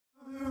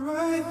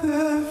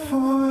there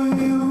for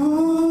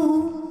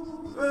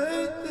you,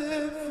 right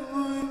there for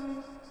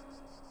you.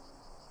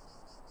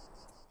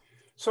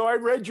 So I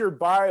read your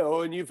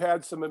bio and you've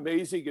had some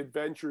amazing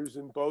adventures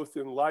in both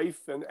in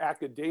life and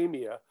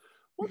academia.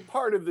 What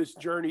part of this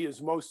journey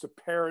is most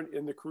apparent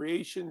in the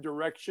creation,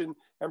 direction,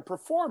 and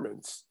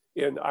performance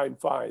in I'm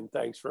Fine?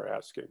 Thanks for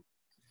asking.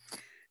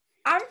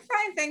 I'm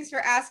Fine, thanks for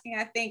asking,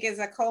 I think is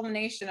a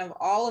culmination of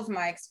all of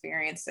my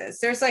experiences.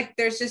 There's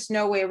just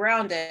no way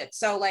around it.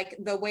 So like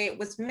the way it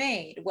was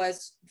made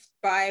was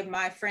by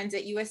my friends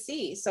at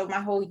USC. So my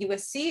whole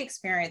USC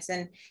experience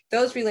and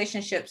those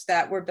relationships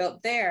that were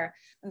built there,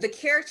 the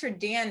character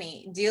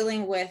Danny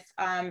dealing with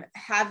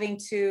having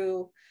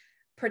to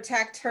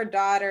protect her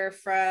daughter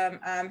from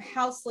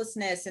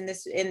houselessness in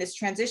this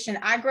transition.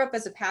 I grew up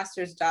as a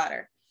pastor's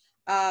daughter.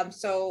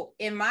 So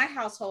in my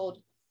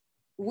household,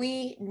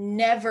 we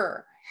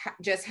never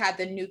just had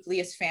the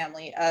nucleus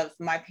family of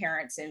my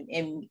parents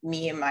and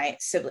me and my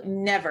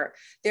sibling. Never.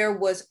 There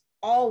was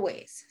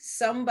always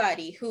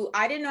somebody who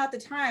I didn't know at the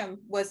time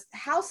was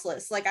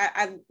houseless. Like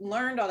I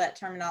learned all that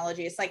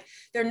terminology. It's like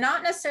they're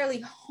not necessarily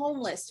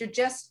homeless. They're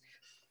just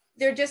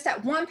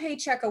that one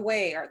paycheck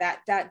away, or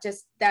that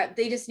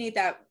they just need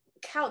that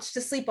couch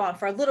to sleep on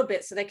for a little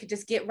bit so they could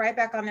just get right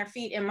back on their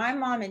feet. And my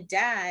mom and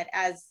dad,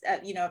 as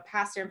a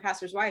pastor and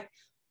pastor's wife,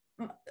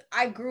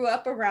 I grew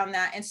up around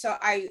that. And so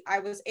I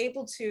was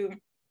able to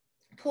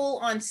pull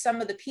on some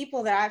of the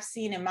people that I've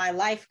seen in my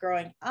life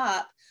growing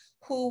up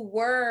who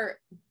were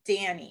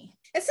Danny.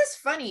 It's just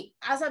funny,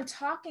 as I'm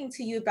talking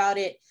to you about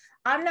it,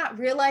 I'm not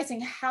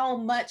realizing how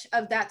much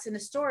of that's in the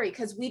story,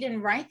 because we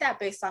didn't write that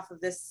based off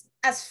of this.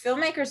 As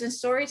filmmakers and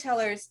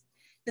storytellers,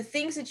 the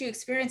things that you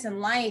experience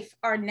in life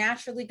are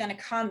naturally going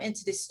to come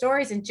into the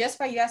stories. And just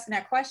by you asking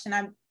that question,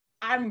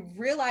 I'm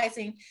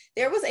realizing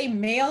there was a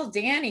male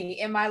Danny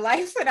in my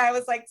life when I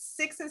was like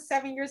 6 and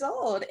 7 years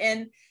old.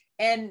 And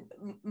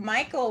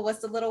Michael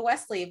was the little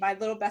Wesley, my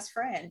little best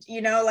friend,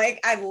 like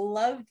I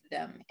loved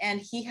them.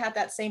 And he had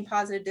that same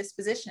positive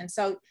disposition.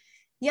 So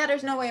yeah,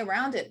 there's no way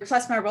around it.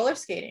 Plus my roller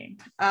skating,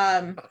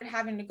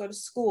 having to go to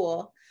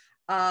school.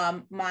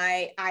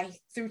 I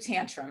threw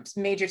tantrums,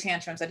 major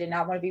tantrums. I did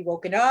not want to be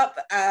woken up.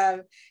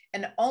 And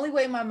the only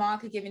way my mom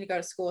could get me to go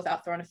to school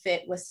without throwing a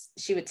fit was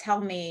she would tell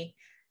me,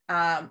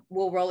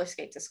 we'll roller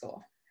skate to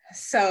school.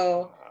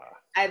 So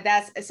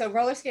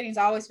roller skating has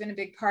always been a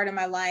big part of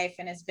my life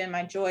and it's been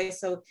my joy.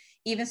 So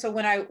even so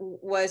when I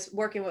was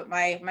working with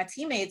my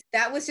teammates,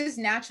 that was just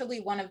naturally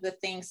one of the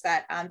things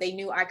that they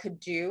knew I could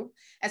do.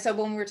 And so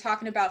when we were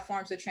talking about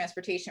forms of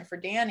transportation for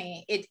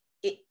Danny, it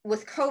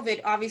with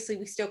COVID, obviously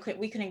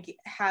we couldn't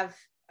have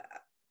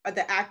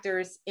the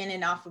actors in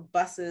and off of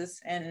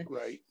buses and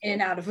right. in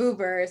and out of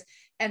Ubers.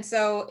 And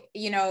so,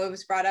 it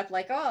was brought up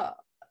like, oh,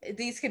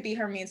 these could be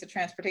her means of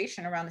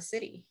transportation around the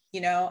city,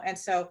 and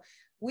so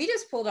we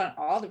just pulled on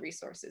all the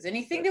resources,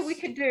 anything that we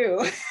could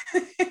do.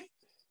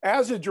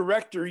 As a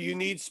director, you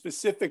need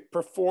specific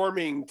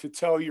performing to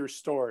tell your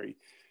story.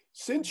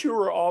 Since you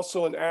were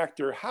also an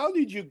actor, how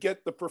did you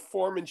get the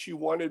performance you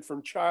wanted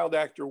from child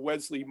actor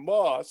Wesley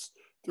Moss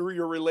through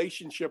your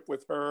relationship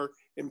with her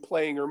in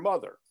playing her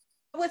mother?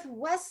 With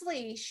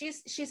Wesley,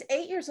 she's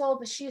 8 years old,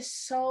 but she is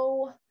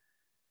so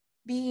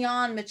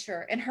beyond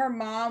mature, and her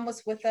mom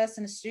was with us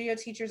and the studio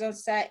teachers on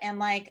set, and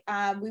like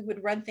we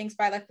would run things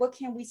by like, what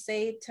can we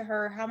say to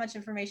her, how much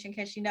information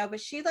can she know? But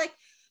she, like,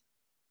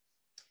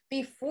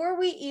 before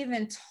we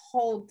even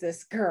told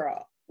this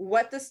girl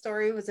what the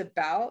story was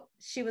about,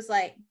 she was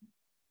like,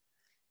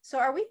 so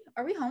are we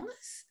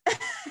homeless?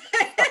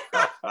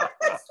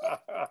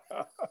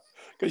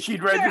 Because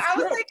she'd read the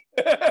script.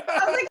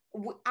 I was like,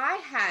 I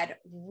had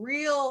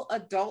real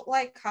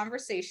adult-like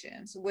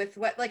conversations with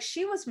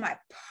she was my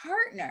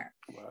partner.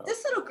 Wow.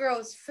 This little girl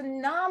is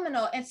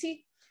phenomenal. And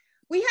see,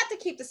 we had to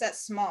keep the set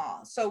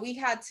small. So we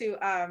had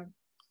to,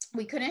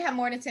 we couldn't have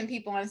more than 10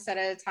 people on set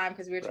at a time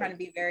because we were trying to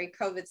be very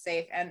COVID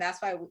safe. And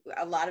that's why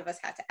a lot of us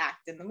had to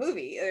act in the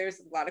movie. There's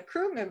a lot of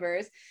crew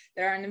members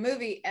that are in the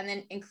movie. And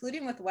then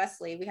including with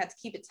Wesley, we had to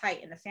keep it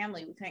tight in the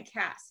family. We couldn't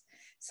cast.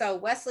 So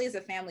Wesley is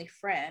a family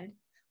friend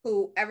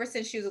who, ever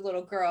since she was a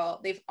little girl,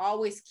 they've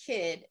always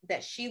kid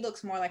that she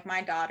looks more like my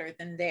daughter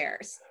than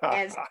theirs.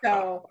 And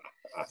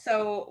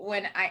so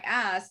when I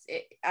asked,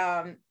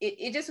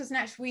 it just was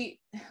natural.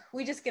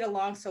 We just get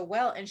along so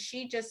well. And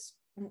she just,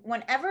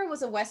 whenever it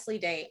was a Wesley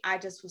day, I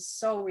just was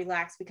so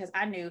relaxed because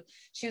I knew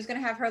she was going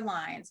to have her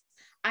lines.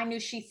 I knew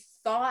she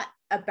thought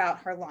about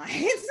her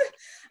lines.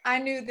 I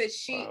knew that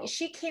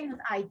she came with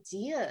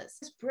ideas.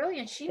 It's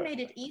brilliant. She made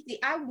it easy.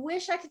 I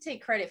wish I could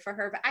take credit for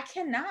her, but I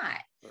cannot.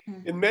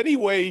 In many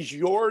ways,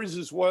 yours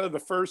is one of the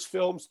first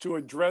films to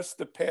address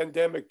the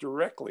pandemic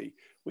directly.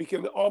 We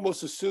can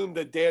almost assume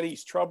that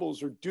Danny's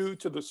troubles are due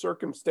to the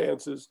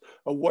circumstances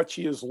of what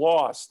she has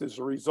lost as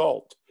a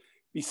result.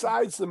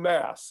 Besides the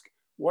mask,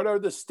 what are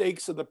the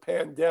stakes of the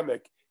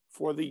pandemic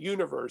for the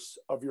universe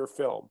of your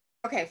film?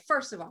 Okay,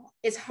 first of all,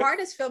 it's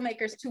hard as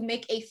filmmakers to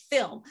make a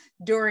film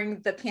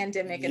during the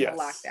pandemic and the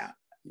lockdown.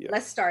 Yes.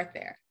 Let's start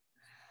there.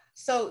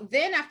 So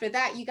then after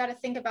that, you got to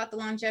think about the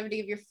longevity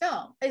of your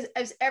film.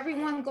 Is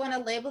everyone going to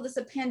label this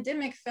a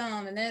pandemic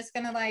film, and then it's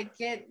going to like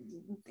get,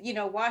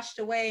 washed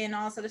away and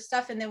all sort of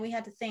stuff? And then we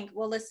had to think,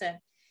 well, listen,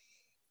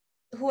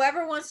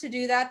 whoever wants to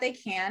do that, they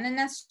can. And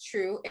that's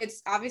true.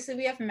 It's obviously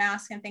we have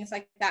masks and things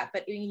like that.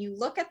 But when you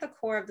look at the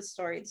core of the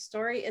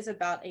story is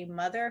about a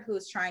mother who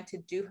is trying to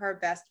do her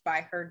best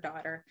by her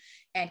daughter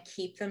and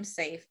keep them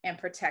safe and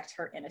protect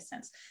her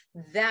innocence.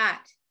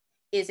 That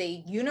is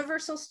a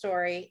universal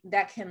story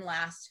that can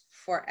last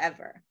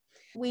forever.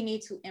 We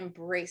need to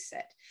embrace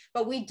it,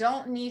 but we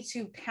don't need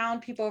to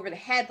pound people over the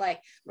head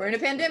like we're in a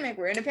pandemic,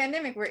 we're in a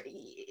pandemic.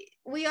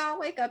 We all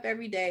wake up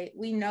every day.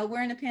 We know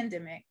we're in a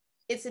pandemic.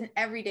 It's an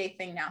everyday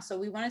thing now. So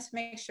we wanted to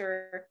make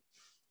sure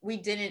we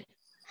didn't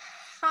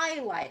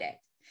highlight it.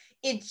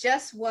 It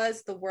just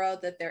was the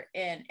world that they're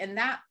in. And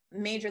that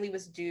majorly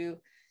was due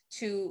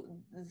to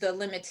the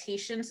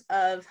limitations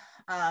of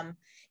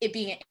it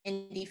being an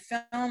indie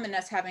film and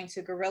us having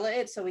to guerrilla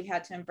it. So we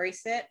had to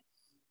embrace it.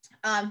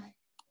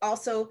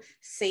 Also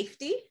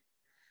safety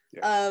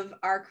of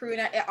our crew.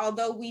 And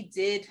although we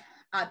did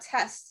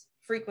test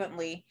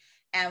frequently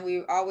and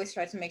we always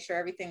tried to make sure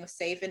everything was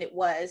safe, and it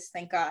was,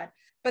 thank God.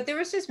 But there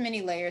was just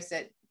many layers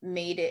that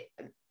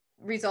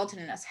resulted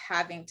in us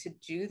having to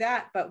do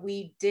that. But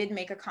we did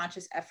make a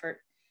conscious effort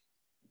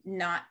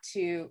not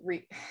to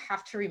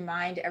have to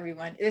remind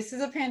everyone, this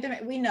is a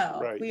pandemic. We know,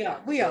 right. we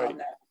all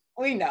know.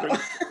 We know.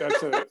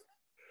 That's it.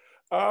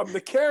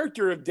 The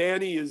character of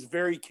Danny is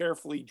very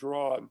carefully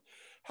drawn.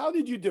 How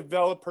did you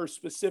develop her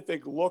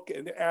specific look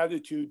and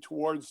attitude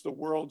towards the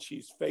world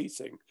she's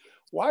facing?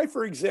 Why,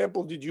 for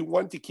example, did you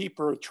want to keep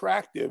her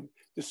attractive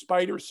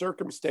despite her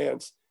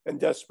circumstance and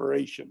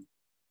desperation?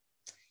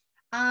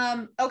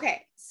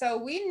 Okay, so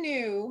we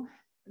knew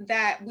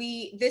that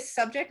this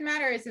subject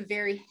matter is a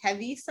very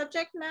heavy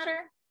subject matter,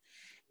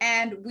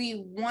 and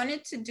we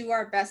wanted to do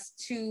our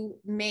best to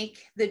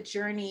make the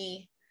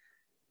journey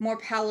more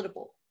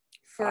palatable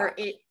for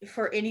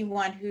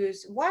anyone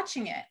who's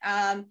watching it.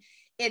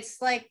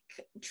 It's like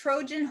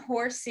Trojan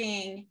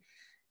horsing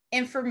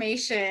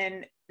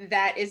information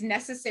that is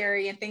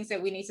necessary and things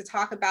that we need to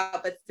talk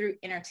about, but through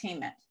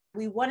entertainment.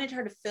 We wanted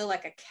her to feel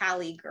like a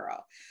Kali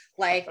girl.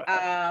 Like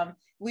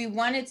we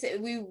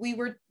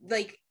were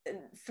like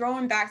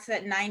throwing back to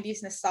that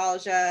 90s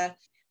nostalgia,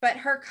 but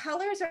her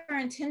colors are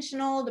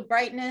intentional. The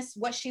brightness,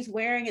 what she's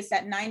wearing is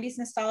that 90s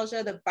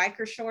nostalgia, the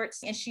biker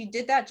shorts. And she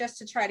did that just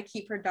to try to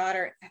keep her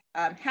daughter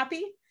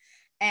happy.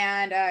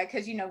 And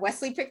because,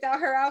 Wesley picked out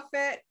her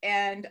outfit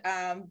and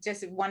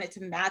just wanted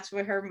to match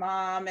with her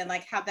mom and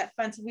like have that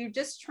fun. So we were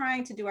just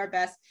trying to do our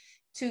best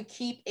to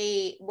keep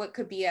what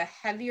could be a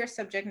heavier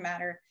subject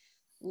matter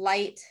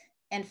light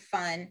and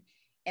fun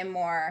and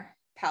more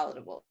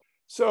palatable.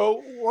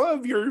 So one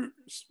of your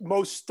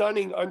most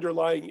stunning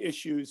underlying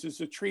issues is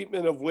the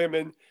treatment of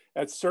women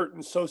at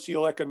certain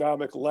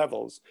socioeconomic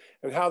levels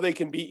and how they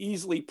can be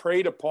easily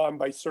preyed upon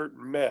by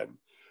certain men.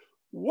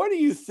 What do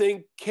you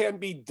think can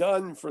be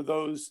done for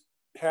those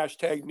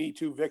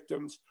 #MeToo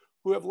victims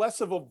who have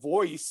less of a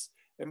voice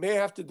and may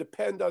have to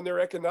depend on their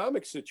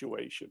economic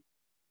situation?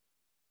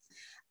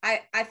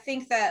 I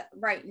think that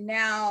right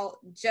now,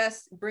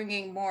 just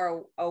bringing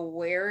more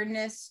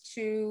awareness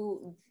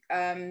to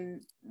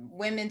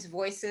women's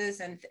voices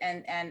and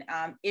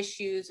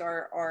issues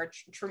or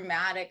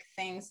traumatic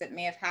things that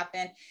may have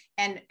happened,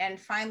 and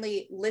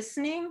finally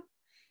listening,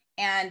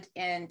 and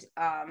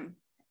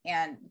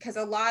because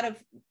a lot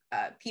of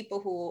people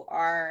who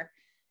are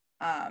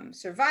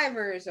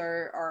survivors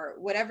or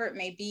whatever it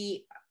may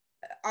be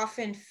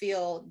often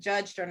feel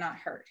judged or not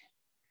heard.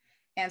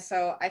 And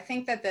so I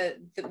think that the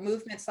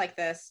movements like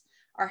this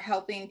are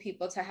helping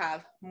people to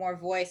have more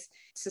voice.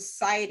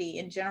 Society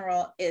in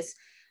general is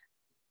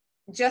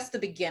just the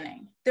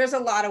beginning. There's a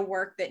lot of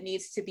work that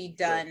needs to be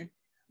done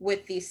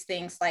with these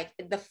things. Like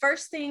the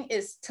first thing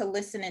is to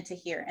listen and to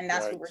hear, and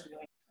that's what we're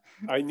doing.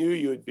 I knew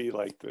you would be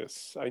like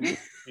this. I knew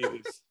you'd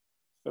be this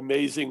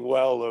amazing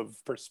well of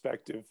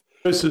perspective.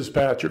 This is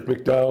Patrick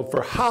McDonald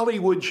for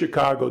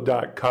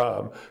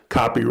HollywoodChicago.com.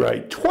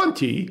 Copyright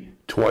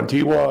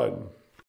 2021.